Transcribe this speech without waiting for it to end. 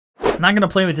I'm not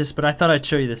gonna play with this, but I thought I'd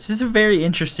show you this. This is a very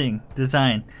interesting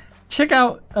design. Check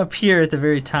out up here at the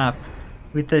very top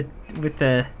with the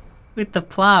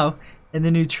plow and the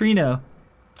neutrino.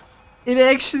 It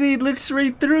actually looks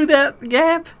right through that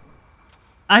gap.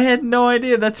 I had no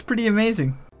idea. That's pretty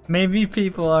amazing. Maybe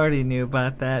people already knew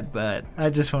about that, but I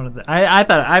just wanted to. I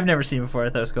thought I've never seen it before. I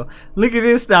thought it was cool. Look at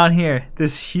this down here.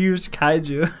 This huge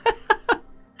kaiju.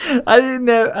 I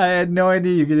had no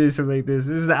idea you could do something like this.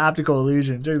 This is the optical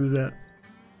illusion. Check this out.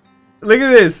 Look at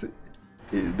this.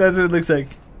 That's what it looks like.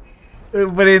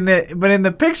 But in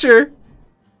the picture,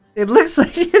 it looks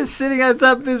like it's sitting on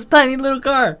top of this tiny little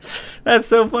car. That's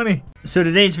so funny. So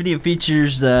today's video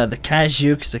features the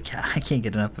Kaiju, because I can't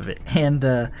get enough of it,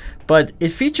 and but it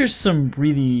features some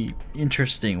really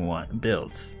interesting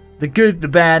builds. The good, the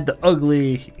bad, the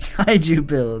ugly Kaiju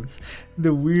builds,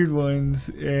 the weird ones,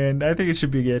 and I think it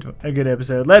should be a good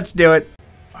episode. Let's do it.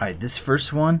 All right, this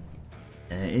first one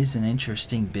is an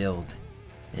interesting build.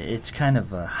 It's kind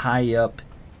of a high up.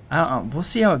 We'll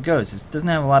see how it goes. It doesn't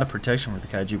have a lot of protection for the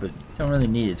Kaiju, but you don't really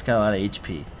need it. It's got a lot of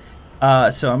HP.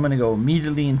 So I'm gonna go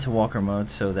immediately into walker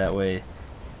mode, so that way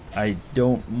I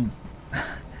don't.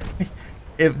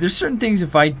 If there's certain things,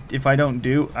 if I don't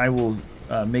do, I will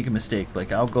make a mistake.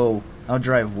 Like I'll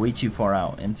drive way too far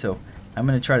out, and so I'm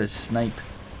gonna try to snipe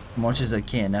as much as I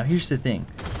can. Now here's the thing,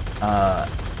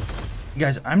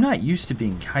 guys, I'm not used to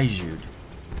being kaiju'd,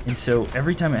 and so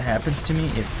every time it happens to me,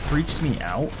 it freaks me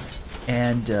out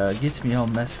and gets me all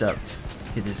messed up.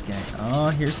 Look at this guy. Oh,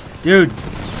 here's dude.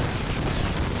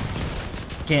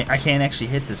 I can't actually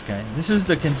hit this guy. This is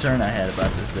the concern I had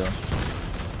about this build.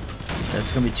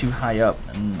 That's gonna be too high up,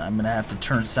 and I'm gonna have to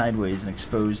turn sideways and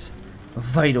expose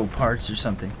vital parts or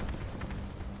something.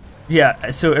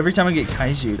 Yeah, so every time I get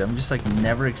kaiju'd, I'm just like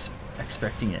never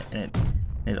expecting it, and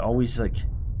it always like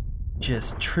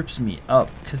just trips me up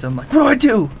because I'm like, what do I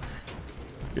do?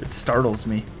 It startles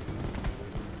me.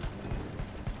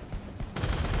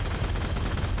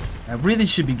 I really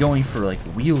should be going for like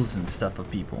wheels and stuff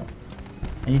of people.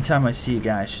 Anytime I see a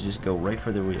guy, I should just go right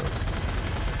for their wheels.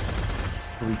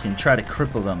 So we can try to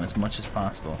cripple them as much as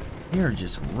possible. They are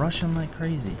just rushing like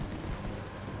crazy.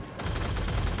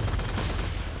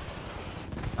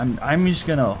 I'm just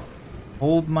gonna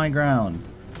hold my ground.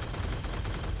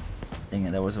 Dang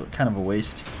it, that was kind of a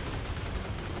waste.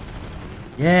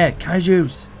 Yeah,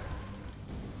 kaijus!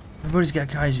 Everybody's got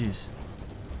kaijus.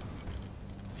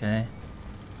 Okay.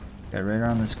 Got right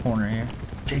around this corner here.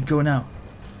 Okay, go now.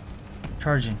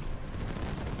 Charging.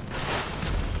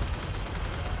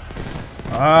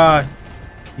 Ah,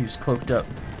 he was cloaked up.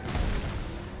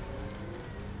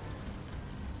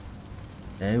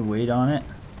 Okay, wait on it.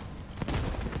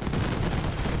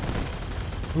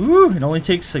 Ooh, it only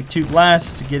takes like 2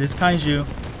 blasts to get his kaiju.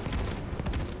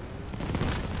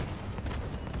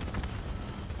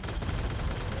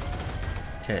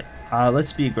 Okay,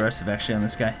 let's be aggressive actually on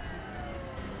this guy.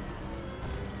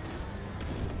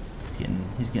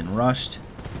 He's getting rushed.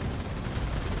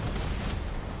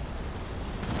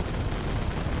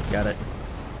 Got it.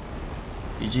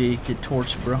 GG, get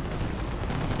torched, bro.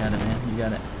 Got it, man. You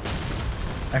got it.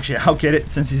 Actually, I'll get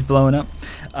it since he's blowing up.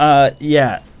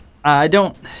 Yeah, I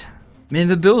don't. Man,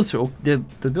 the build's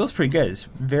pretty good. It's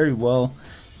very well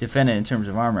defended in terms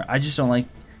of armor. I just don't like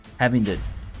having to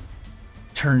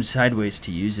turn sideways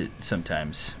to use it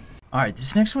sometimes. Alright,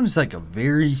 this next one is like a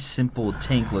very simple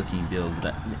tank-looking build,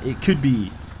 but it could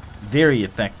be very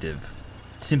effective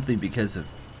simply because of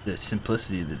the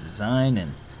simplicity of the design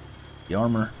and the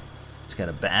armor. It's got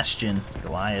a Bastion,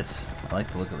 Goliath. I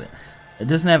like the look of it. It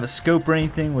doesn't have a scope or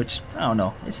anything, which, I don't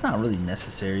know, it's not really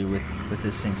necessary with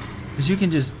this thing. Because you can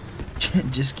just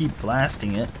keep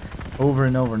blasting it over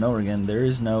and over and over again.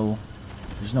 There's no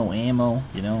ammo,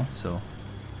 you know, so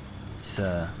it's,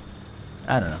 I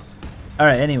don't know.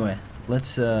 Alright, anyway,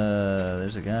 let's,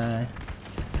 there's a guy.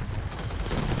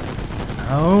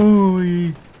 Oh,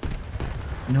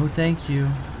 no thank you.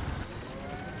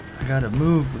 I gotta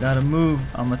move,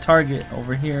 I'm a target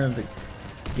over here of the,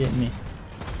 getting me.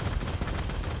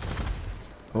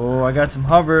 Oh, I got some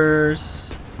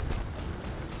hovers.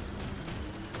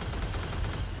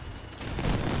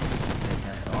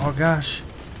 Oh gosh.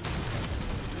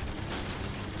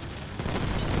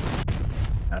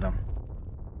 Got him.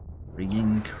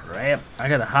 Friggin' crap. I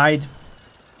gotta hide.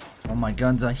 All my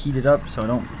guns I heated up so I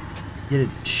don't get it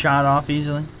shot off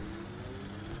easily.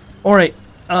 Alright,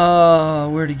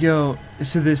 where to go?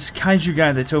 So this kaiju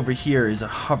guy that's over here is a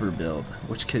hover build,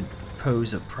 which could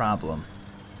pose a problem.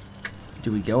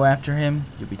 Do we go after him?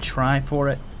 Do we try for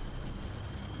it?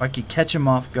 If I could catch him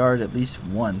off guard at least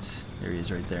once. There he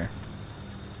is right there.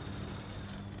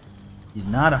 He's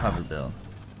not a hover build.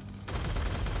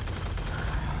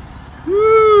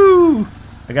 Woo!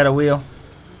 I got a wheel.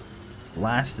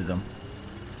 Blasted him.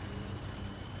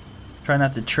 Try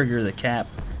not to trigger the cap.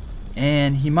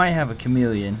 And he might have a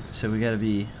chameleon, so we gotta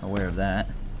be aware of that.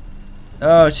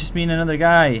 Oh, it's just me and another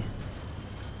guy.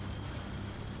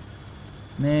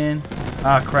 Man.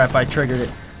 Ah, crap, I triggered it.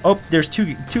 Oh, there's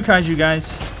two kaiju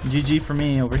guys. GG for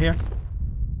me over here.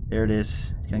 There it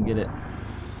is. He's gonna get it.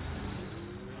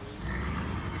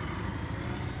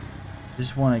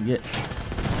 Just want to get...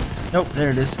 Nope, there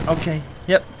it is. Okay,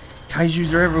 yep.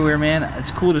 Kaijus are everywhere, man.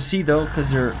 It's cool to see, though, because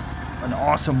they're an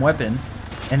awesome weapon.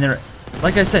 And they're,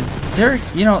 like I said, they're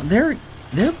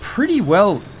pretty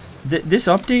well... This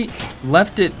update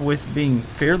left it with being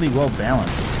fairly well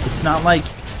balanced. It's not like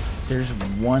there's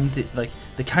one thing... Like,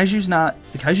 the Kaiju's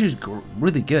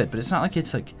really good, but it's not like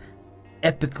it's, like,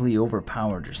 epically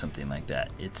overpowered or something like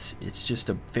that. It's just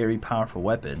a very powerful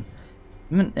weapon.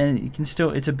 And you can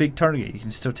still, it's a big target. You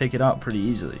can still take it out pretty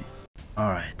easily.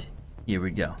 Alright, here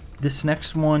we go. This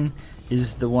next one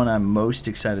is the one I'm most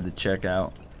excited to check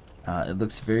out. It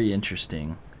looks very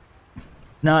interesting.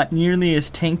 Not nearly as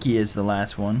tanky as the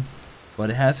last one, but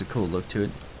it has a cool look to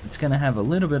it. It's gonna have a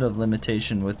little bit of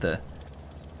limitation with the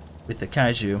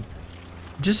Kaiju.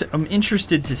 I'm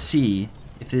interested to see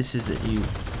if this is a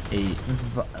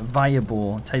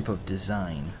viable type of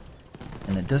design.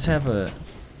 And it does have a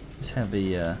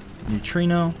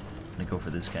neutrino. I'm gonna go for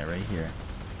this guy right here.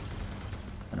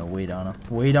 I'm gonna wait on him.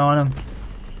 Wait on him.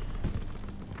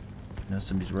 I know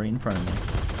somebody's right in front of me.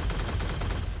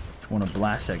 Just want to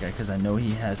blast that guy because I know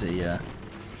he has a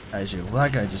Kaiju. Well,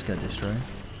 that guy just got destroyed.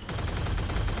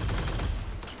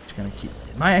 Just gonna keep.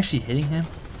 Am I actually hitting him?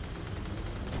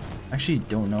 I actually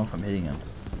don't know if I'm hitting him.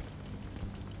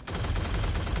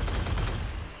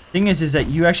 Thing is that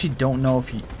you actually don't know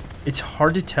if you. It's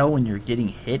hard to tell when you're getting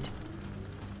hit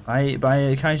by a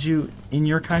Kaiju in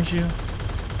your Kaiju.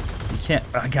 You can't.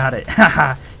 I got it.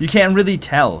 Haha. You can't really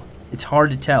tell. It's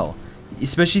hard to tell,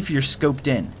 especially if you're scoped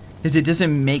in, because it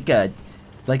doesn't make a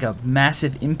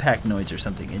massive impact noise or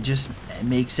something. It just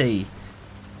makes a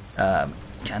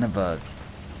kind of a.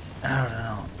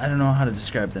 I don't know how to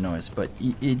describe the noise, but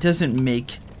it doesn't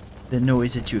make the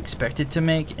noise that you expect it to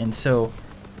make, and so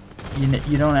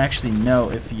you don't actually know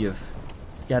if you've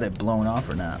got it blown off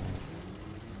or not.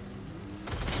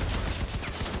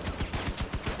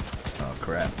 Oh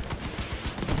crap.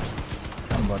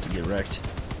 I'm about to get wrecked.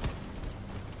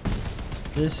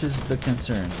 This is the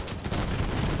concern.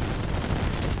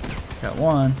 Got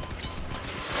one.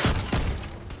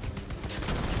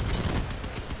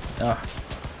 Ah.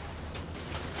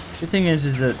 Good thing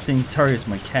is that thing targets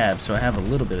my cab, so I have a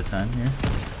little bit of time here.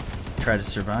 Try to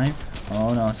survive.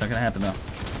 Oh no, it's not gonna happen though.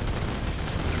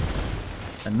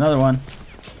 Another one.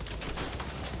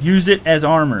 Use it as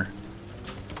armor.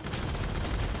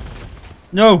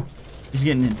 No! He's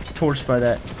getting torched by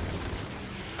that.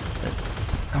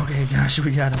 Okay, gosh,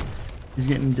 we got him. He's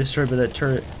getting destroyed by that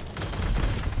turret.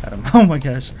 Got him. Oh my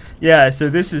gosh. Yeah, so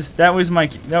that was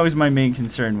my main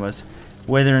concern, was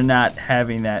whether or not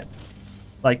having that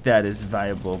like that is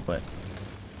viable, but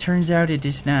turns out it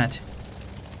is not.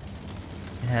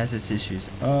 It has its issues.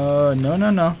 Oh, no, no,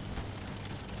 no.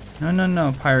 No, no,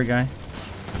 no, pyre guy.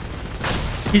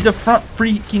 He's a front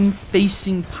freaking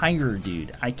facing pyre,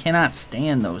 dude. I cannot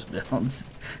stand those builds.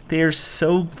 They are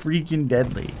so freaking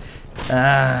deadly.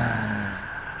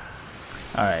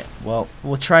 Alright, well,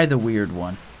 we'll try the weird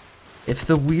one. If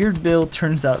the weird build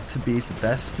turns out to be the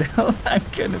best build,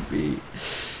 actually,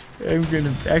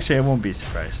 I won't be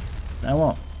surprised. I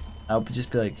won't. I'll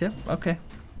just be like, yep, yeah, okay.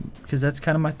 Because that's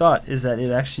kind of my thought, is that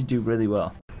it actually do really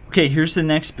well. Okay, here's the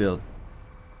next build.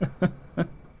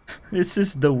 This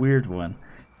is the weird one.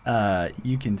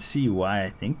 You can see why I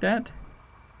think that.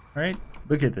 Right?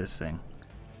 Look at this thing.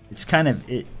 It's kind of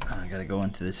I gotta go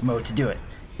into this mode to do it.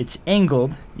 It's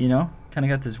angled, you know, kind of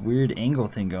got this weird angle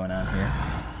thing going on here.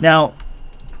 Now,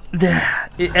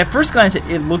 at first glance,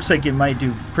 it looks like it might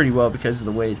do pretty well because of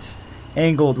the way it's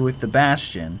angled with the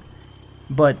bastion.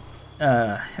 But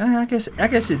I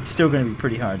guess it's still going to be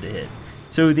pretty hard to hit.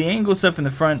 So the angle stuff in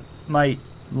the front might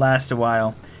last a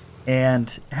while,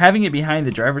 and having it behind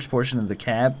the driver's portion of the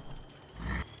cab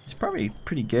is probably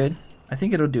pretty good. I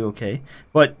think it'll do okay.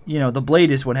 But, you know, the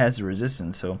blade is what has the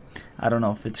resistance, so I don't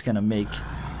know if it's going to make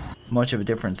much of a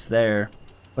difference there.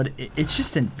 But it's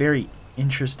just a very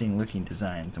interesting looking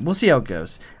design. We'll see how it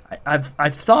goes.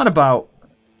 I've thought about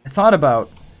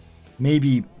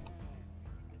maybe,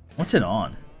 what's it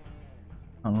on?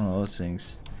 I don't know those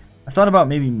things. I thought about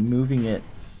maybe moving it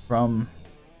from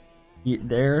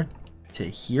there to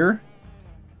here,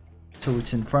 so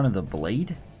it's in front of the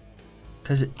blade.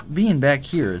 Because being back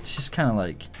here, it's just kind of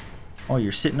like, while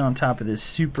you're sitting on top of this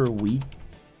super weak,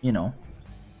 you know,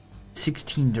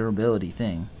 16 durability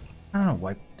thing. I don't know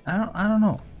why. I don't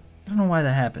know. I don't know why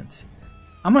that happens.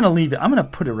 I'm gonna leave it. I'm gonna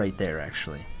put it right there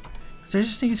actually, because I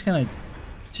just think it's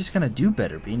gonna do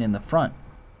better being in the front.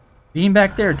 Being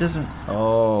back there doesn't.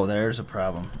 Oh, there's a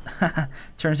problem.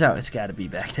 Turns out it's got to be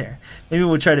back there. Maybe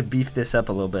we'll try to beef this up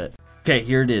a little bit. Okay,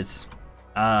 here it is.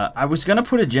 I was gonna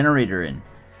put a generator in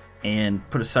and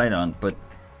put a sight on, but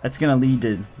that's gonna lead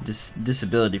to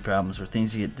disability problems where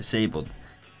things get disabled.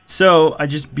 So I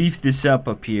just beefed this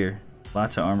up here.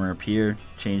 Lots of armor up here.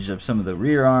 Changed up some of the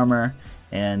rear armor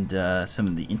and some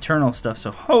of the internal stuff.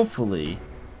 So hopefully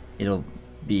it'll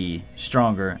be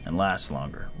stronger and last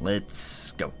longer.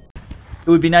 Let's go. It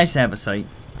would be nice to have a sight,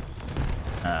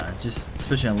 just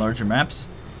especially on larger maps.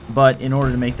 But in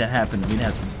order to make that happen, we'd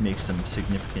have to make some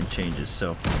significant changes.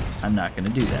 So I'm not going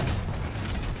to do that.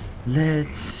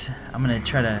 I'm going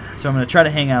to try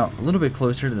to hang out a little bit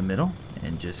closer to the middle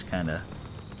and just kind of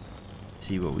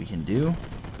see what we can do.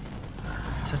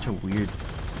 It's such a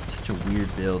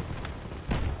weird build.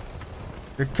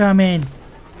 They're coming.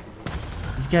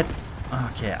 He's got.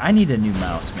 Okay, I need a new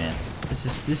mouse, man. This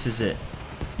is it.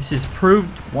 This is proved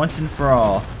once and for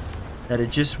all that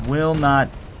it just will not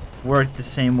work the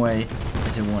same way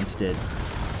as it once did.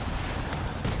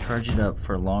 Charge it up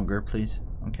for longer, please.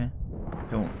 Okay.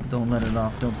 Don't let it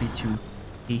off. Don't be too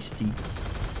hasty.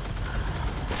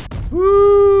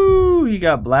 Woo! He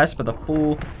got blasted by the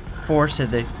full force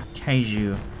of the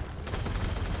Kaiju.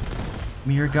 Give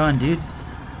me your gun, dude.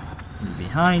 You're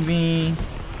behind me.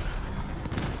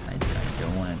 I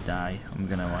don't want to die. I'm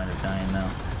gonna wind up dying now.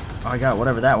 Oh, I got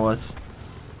whatever that was.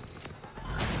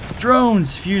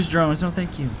 Drones! Fuse drones. No,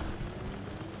 thank you.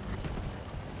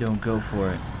 Don't go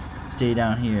for it. Stay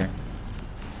down here.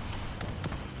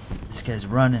 This guy's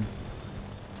running.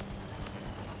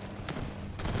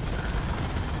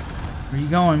 Where you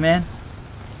going, man?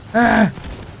 Ah!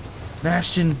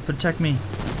 Bastion, protect me.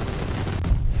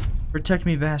 Protect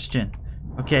me, Bastion.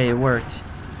 Okay, it worked.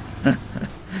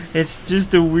 It's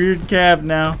just a weird cab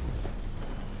now.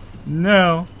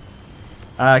 No.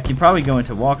 I can probably go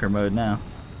into walker mode now.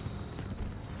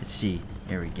 Let's see.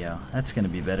 There we go. That's gonna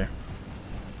be better.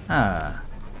 Ah,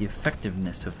 the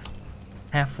effectiveness of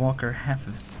half walker, half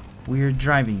weird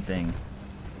driving thing.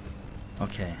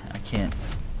 Okay, I can't.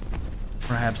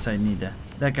 Perhaps I need to.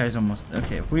 That guy's almost.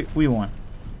 Okay, we won.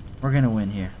 We're gonna win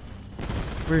here.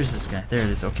 Where is this guy? There it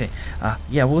is. Okay.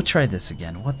 Yeah, we'll try this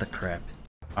again. What the crap?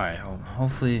 All right.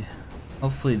 Hopefully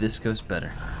this goes better.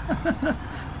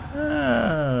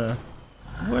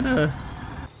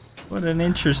 What an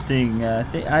interesting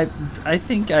thing. I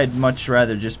think I'd much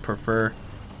rather just prefer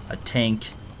a tank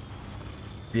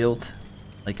built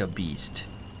like a beast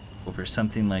over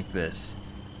something like this.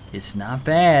 It's not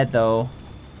bad though.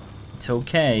 It's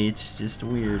okay. It's just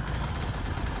weird.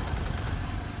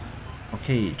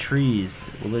 Okay,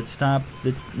 trees. Will it stop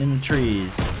in the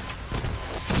trees?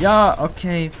 Yeah.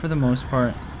 Okay, for the most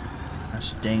part.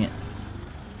 Gosh, dang it.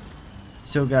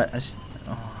 Still got.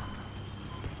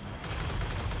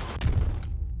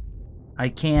 I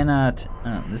cannot.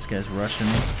 Oh, this guy's rushing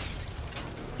me.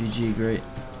 GG, great.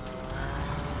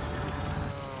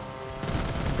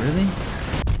 Really?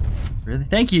 Really?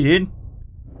 Thank you, dude.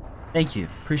 Thank you.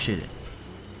 Appreciate it.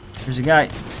 There's a guy.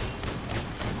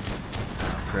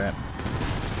 Oh, crap.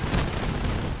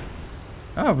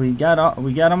 Oh, we got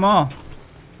them all.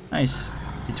 Nice.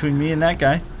 Between me and that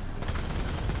guy.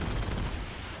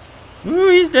 Ooh,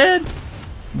 he's dead.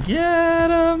 Get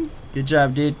him. Good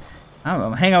job, dude.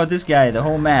 I'm hanging out with this guy the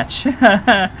whole match.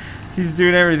 He's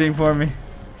doing everything for me.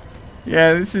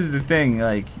 Yeah, this is the thing.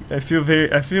 Like, I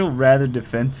feel rather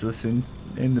defenseless in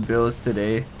the builds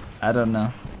today. I don't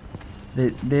know.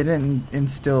 They didn't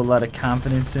instill a lot of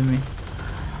confidence in me,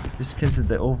 just because of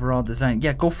the overall design.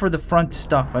 Yeah, go for the front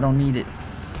stuff. I don't need it.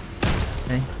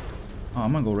 Okay. Oh,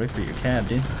 I'm gonna go right for your cab,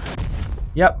 dude.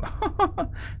 Yep.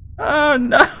 Oh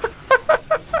no.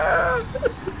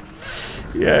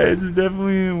 Yeah, it's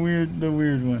definitely the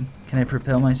weird one. Can I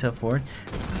propel myself forward?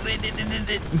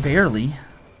 Barely.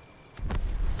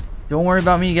 Don't worry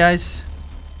about me, guys.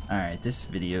 Alright, this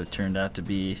video turned out to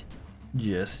be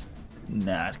just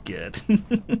not good.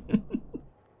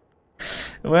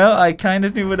 Well, I kind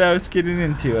of knew what I was getting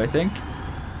into, I think.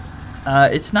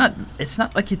 It's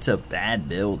not like it's a bad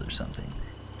build or something.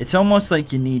 It's almost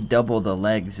like you need double the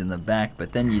legs in the back,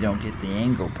 but then you don't get the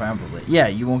angle, probably. Yeah,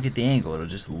 you won't get the angle. It'll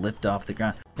just lift off the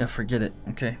ground. Yeah, forget it.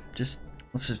 Okay,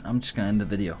 I'm just gonna end the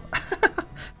video.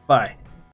 Bye.